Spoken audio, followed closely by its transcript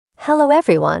Hello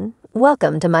everyone,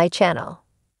 welcome to my channel.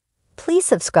 Please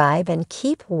subscribe and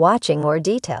keep watching more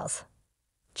details.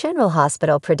 General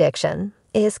Hospital prediction,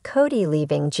 is Cody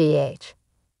leaving GH?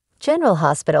 General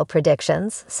Hospital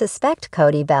predictions suspect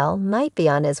Cody Bell might be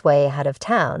on his way out of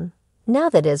town, now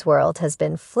that his world has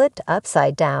been flipped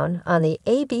upside down on the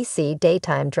ABC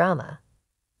daytime drama.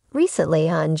 Recently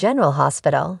on General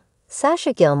Hospital,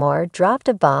 Sasha Gilmore dropped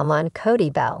a bomb on Cody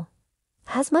Bell.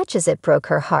 As much as it broke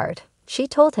her heart, she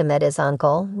told him that his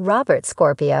uncle, Robert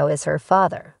Scorpio, is her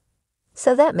father.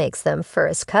 So that makes them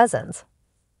first cousins.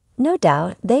 No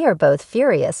doubt they are both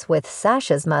furious with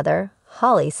Sasha's mother,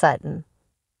 Holly Sutton.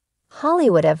 Holly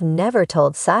would have never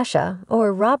told Sasha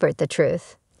or Robert the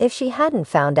truth if she hadn't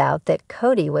found out that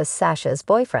Cody was Sasha's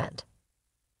boyfriend.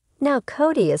 Now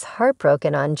Cody is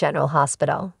heartbroken on General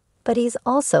Hospital, but he's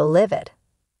also livid.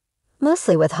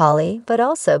 Mostly with Holly, but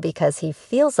also because he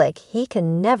feels like he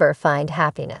can never find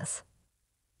happiness.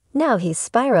 Now he's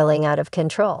spiraling out of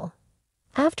control.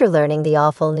 After learning the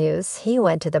awful news, he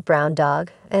went to the Brown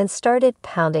Dog and started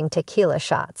pounding tequila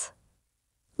shots.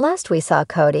 Last we saw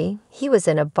Cody, he was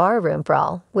in a barroom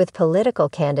brawl with political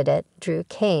candidate Drew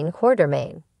Kane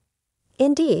Quartermain.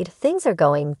 Indeed, things are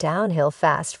going downhill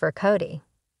fast for Cody.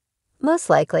 Most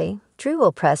likely, Drew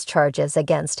will press charges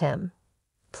against him.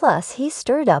 Plus, he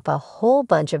stirred up a whole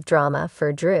bunch of drama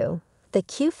for Drew, the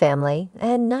Q family,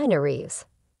 and Nina Reeves.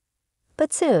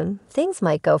 But soon, things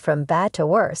might go from bad to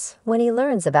worse when he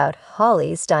learns about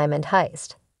Holly's diamond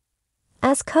heist.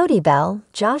 As Cody Bell,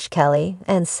 Josh Kelly,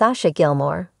 and Sasha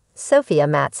Gilmore, Sophia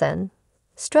Matson,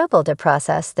 struggle to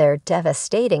process their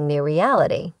devastating new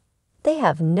reality, they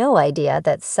have no idea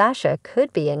that Sasha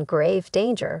could be in grave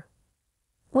danger.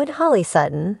 When Holly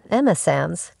Sutton, Emma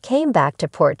Sams, came back to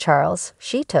Port Charles,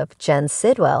 she took Jen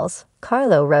Sidwell's,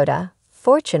 Carlo Rhoda,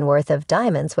 fortune worth of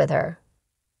diamonds with her.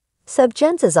 So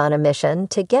Jens is on a mission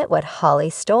to get what Holly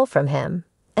stole from him,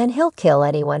 and he'll kill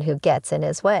anyone who gets in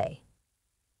his way.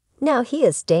 Now he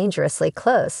is dangerously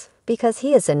close because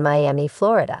he is in Miami,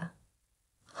 Florida.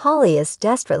 Holly is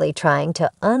desperately trying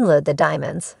to unload the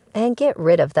diamonds and get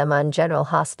rid of them on General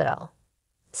Hospital.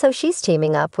 So she's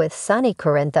teaming up with Sonny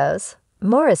Corinthos,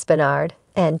 Morris Bernard,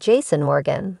 and Jason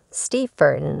Morgan, Steve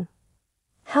Burton.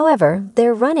 However,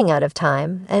 they're running out of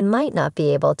time and might not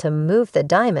be able to move the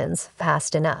diamonds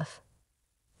fast enough.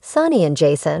 Sonny and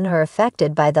Jason are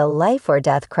affected by the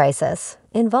life-or-death crisis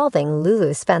involving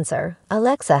Lulu Spencer,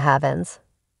 Alexa Havens,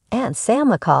 and Sam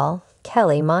McCall,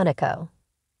 Kelly Monaco.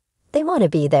 They want to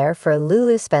be there for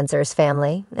Lulu Spencer's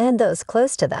family and those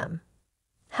close to them.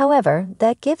 However,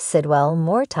 that gives Sidwell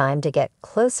more time to get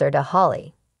closer to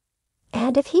Holly.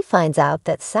 And if he finds out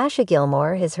that Sasha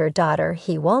Gilmore is her daughter,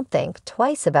 he won't think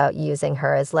twice about using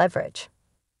her as leverage.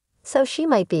 So she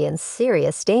might be in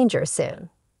serious danger soon.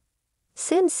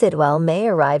 Soon Sidwell may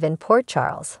arrive in Port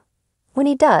Charles. When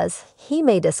he does, he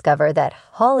may discover that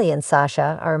Holly and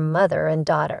Sasha are mother and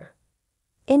daughter.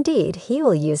 Indeed, he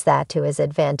will use that to his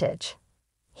advantage.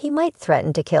 He might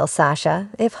threaten to kill Sasha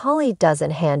if Holly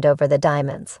doesn't hand over the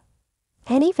diamonds.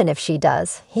 And even if she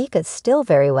does, he could still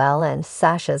very well end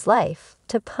Sasha's life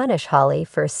to punish Holly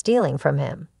for stealing from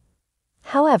him.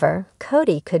 However,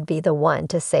 Cody could be the one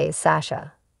to save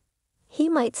Sasha. He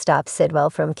might stop Sidwell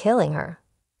from killing her,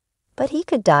 but he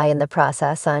could die in the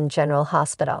process on General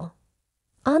Hospital.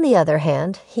 On the other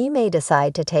hand, he may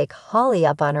decide to take Holly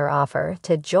up on her offer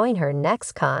to join her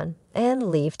next con and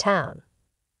leave town.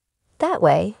 That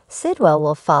way, Sidwell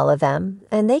will follow them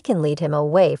and they can lead him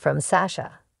away from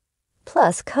Sasha.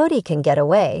 Plus, Cody can get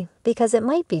away because it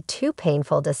might be too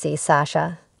painful to see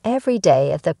Sasha every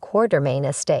day at the Quartermain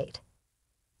estate.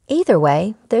 Either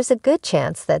way, there's a good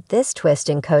chance that this twist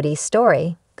in Cody's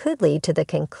story could lead to the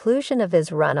conclusion of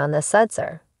his run on the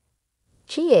Sudser.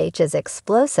 GH is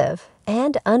explosive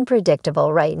and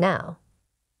unpredictable right now.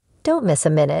 Don't miss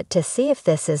a minute to see if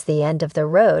this is the end of the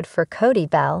road for Cody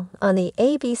Bell on the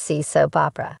ABC soap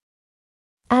opera.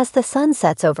 As the sun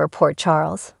sets over Port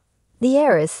Charles, the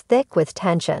air is thick with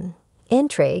tension,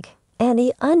 intrigue, and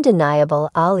the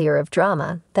undeniable allure of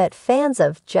drama that fans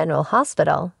of General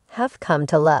Hospital have come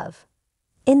to love.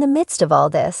 In the midst of all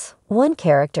this, one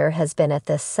character has been at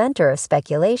the center of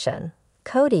speculation,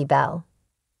 Cody Bell.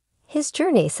 His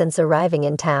journey since arriving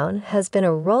in town has been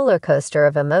a roller coaster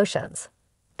of emotions,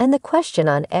 and the question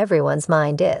on everyone's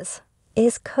mind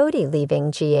is Cody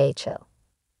leaving GH?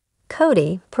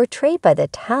 Cody, portrayed by the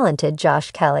talented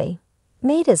Josh Kelly,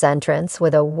 made his entrance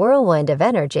with a whirlwind of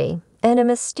energy and a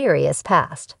mysterious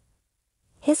past.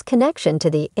 His connection to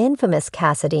the infamous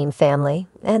Cassadine family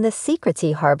and the secrets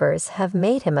he harbors have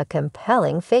made him a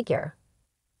compelling figure.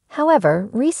 However,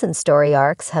 recent story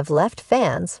arcs have left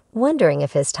fans wondering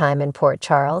if his time in Port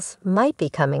Charles might be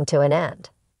coming to an end.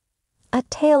 A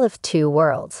tale of two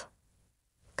worlds.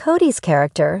 Cody's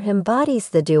character embodies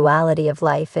the duality of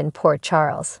life in Port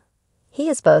Charles. He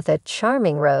is both a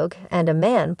charming rogue and a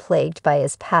man plagued by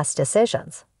his past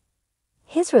decisions.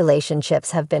 His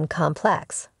relationships have been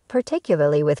complex,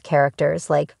 particularly with characters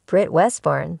like Britt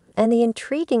Westbourne and the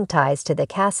intriguing ties to the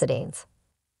Cassadines.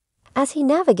 As he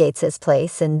navigates his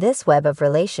place in this web of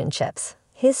relationships,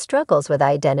 his struggles with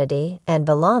identity and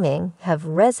belonging have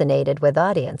resonated with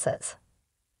audiences.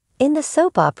 In the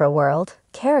soap opera world,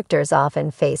 characters often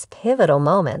face pivotal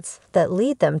moments that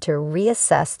lead them to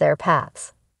reassess their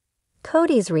paths.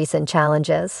 Cody's recent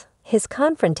challenges, his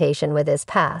confrontation with his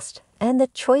past, and the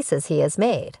choices he has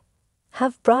made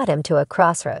have brought him to a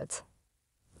crossroads.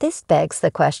 This begs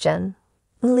the question,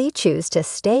 will he choose to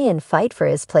stay and fight for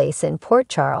his place in Port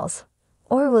Charles,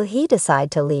 or will he decide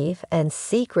to leave and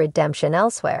seek redemption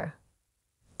elsewhere?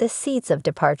 The seeds of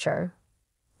departure.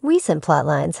 Recent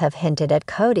plotlines have hinted at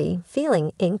Cody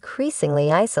feeling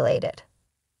increasingly isolated.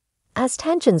 As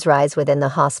tensions rise within the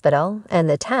hospital and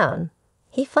the town,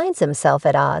 he finds himself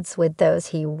at odds with those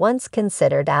he once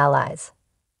considered allies.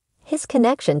 His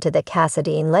connection to the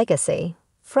Cassadine legacy,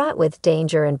 fraught with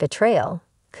danger and betrayal,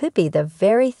 could be the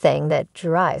very thing that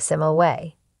drives him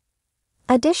away.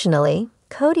 Additionally,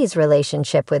 Cody's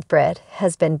relationship with Britt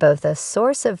has been both a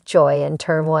source of joy and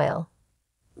turmoil.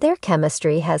 Their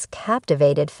chemistry has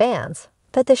captivated fans,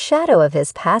 but the shadow of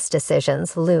his past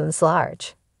decisions looms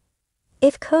large.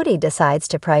 If Cody decides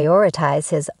to prioritize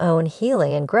his own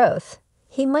healing and growth,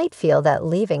 he might feel that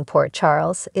leaving Port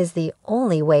Charles is the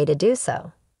only way to do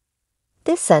so.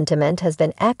 This sentiment has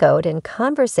been echoed in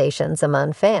conversations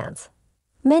among fans,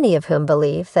 many of whom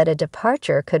believe that a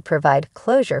departure could provide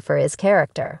closure for his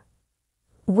character.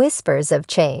 Whispers of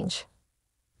change.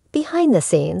 Behind the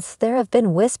scenes, there have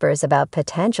been whispers about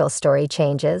potential story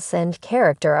changes and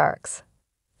character arcs.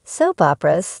 Soap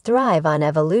operas thrive on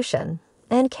evolution,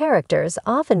 and characters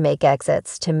often make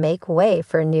exits to make way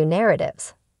for new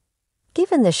narratives.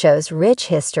 Given the show's rich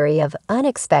history of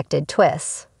unexpected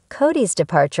twists, Cody's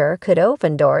departure could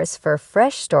open doors for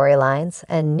fresh storylines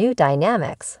and new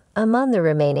dynamics among the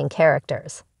remaining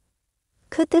characters.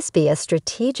 Could this be a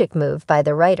strategic move by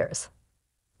the writers?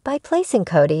 By placing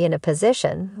Cody in a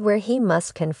position where he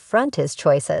must confront his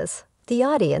choices, the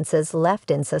audience is left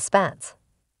in suspense.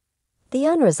 The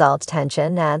unresolved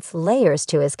tension adds layers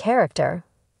to his character,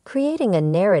 creating a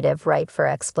narrative ripe for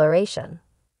exploration.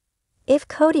 If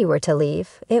Cody were to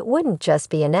leave, it wouldn't just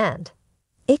be an end.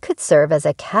 It could serve as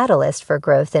a catalyst for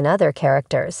growth in other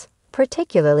characters,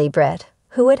 particularly Britt,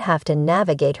 who would have to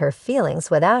navigate her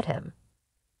feelings without him.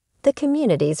 The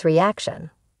community's reaction.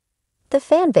 The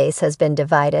fan base has been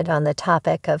divided on the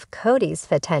topic of Cody's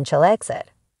potential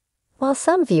exit. While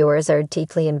some viewers are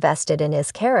deeply invested in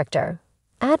his character,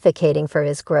 advocating for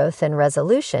his growth and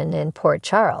resolution in Port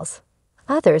Charles,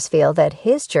 others feel that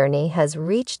his journey has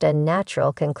reached a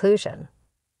natural conclusion.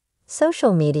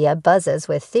 Social media buzzes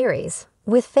with theories,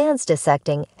 with fans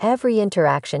dissecting every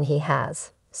interaction he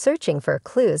has, searching for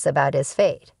clues about his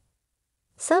fate.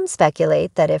 Some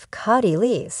speculate that if Cody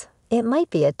leaves, it might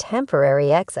be a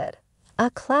temporary exit, a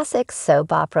classic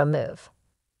soap opera move.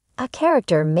 A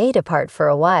character may depart for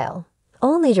a while,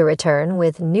 only to return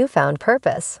with newfound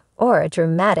purpose or a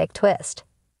dramatic twist.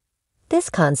 This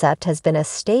concept has been a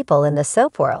staple in the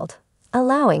soap world,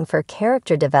 allowing for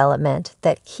character development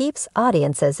that keeps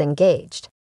audiences engaged.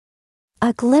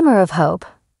 A glimmer of hope.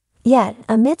 Yet,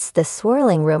 amidst the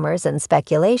swirling rumors and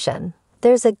speculation,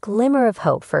 there's a glimmer of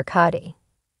hope for Cody.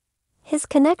 His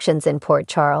connections in Port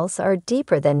Charles are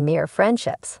deeper than mere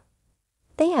friendships.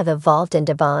 They have evolved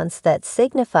into bonds that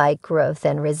signify growth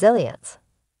and resilience.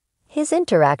 His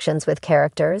interactions with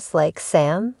characters like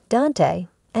Sam, Dante,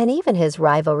 and even his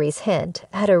rivalries hint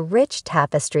at a rich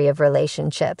tapestry of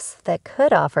relationships that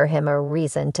could offer him a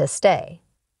reason to stay.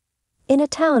 In a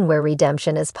town where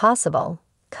redemption is possible,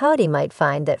 Cody might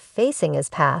find that facing his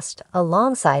past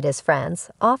alongside his friends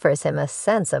offers him a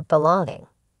sense of belonging.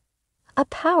 A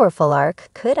powerful arc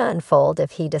could unfold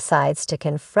if he decides to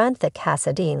confront the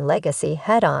Cassadine legacy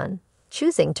head-on,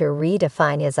 choosing to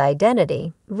redefine his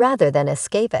identity rather than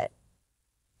escape it.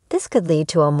 This could lead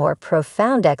to a more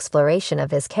profound exploration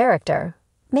of his character,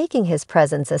 making his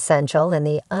presence essential in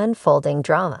the unfolding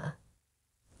drama.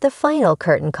 The final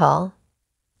curtain call.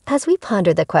 As we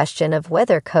ponder the question of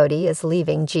whether Cody is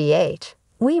leaving GH,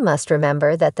 we must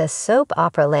remember that the soap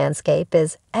opera landscape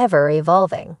is ever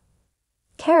evolving.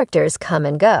 Characters come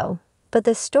and go, but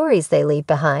the stories they leave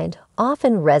behind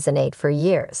often resonate for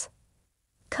years.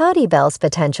 Cody Bell's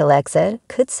potential exit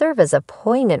could serve as a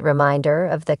poignant reminder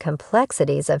of the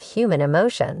complexities of human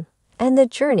emotion and the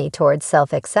journey towards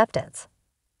self-acceptance.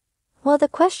 While the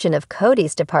question of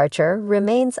Cody's departure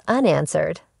remains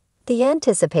unanswered, the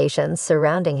anticipation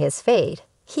surrounding his fate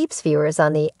keeps viewers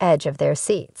on the edge of their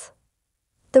seats.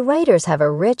 The writers have a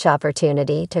rich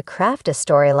opportunity to craft a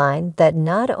storyline that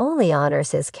not only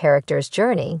honors his character's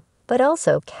journey, but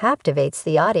also captivates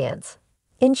the audience,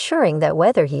 ensuring that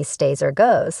whether he stays or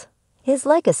goes, his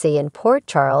legacy in Port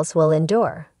Charles will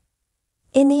endure.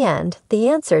 In the end, the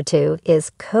answer to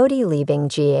 "Is Cody leaving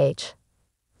GH?"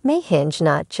 may hinge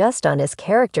not just on his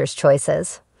character's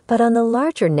choices, but on the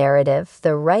larger narrative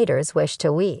the writers wish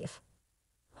to weave.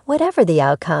 Whatever the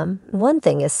outcome, one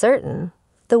thing is certain: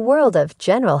 the world of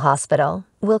General Hospital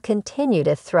will continue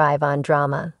to thrive on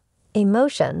drama,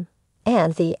 emotion,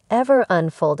 and the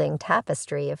ever-unfolding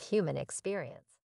tapestry of human experience.